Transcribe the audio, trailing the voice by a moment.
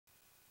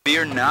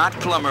Fear not,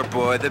 plumber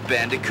boy, the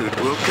Bandicoot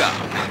will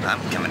come.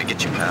 I'm coming to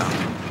get you, pal.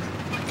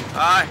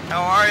 Hi,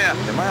 how are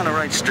you? Am I on the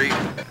right street?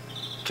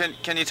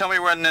 Can you tell me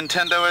where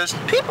Nintendo is?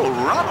 People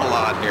run a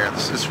lot here.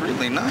 This is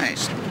really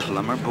nice.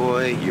 Plumber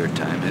boy, your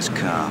time has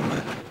come.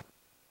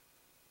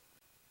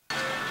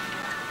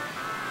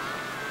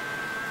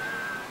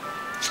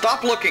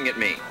 Stop looking at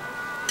me.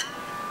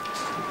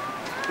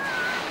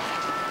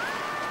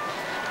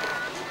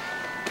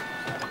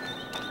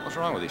 What's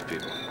wrong with these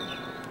people?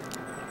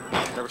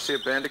 Never see a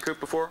Bandicoot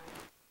before?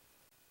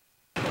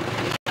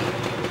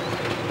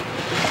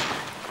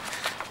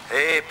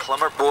 Hey,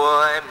 plumber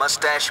boy,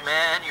 mustache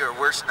man, your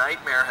worst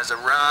nightmare has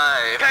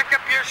arrived. Pack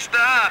up your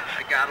stuff.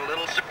 I got a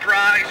little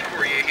surprise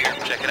for you here.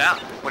 Check it out.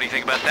 What do you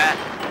think about that?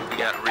 We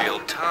got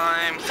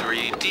real-time,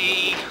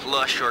 3D,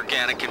 lush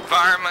organic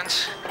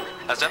environments.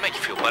 How's that make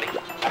you feel, buddy?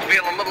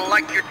 Feel a little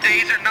like your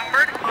days are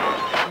numbered?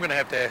 I'm gonna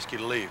have to ask you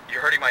to leave.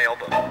 You're hurting my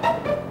elbow.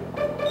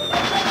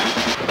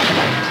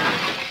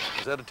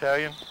 Is that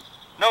Italian?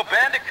 No,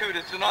 Bandicoot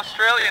is an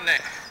Australian name.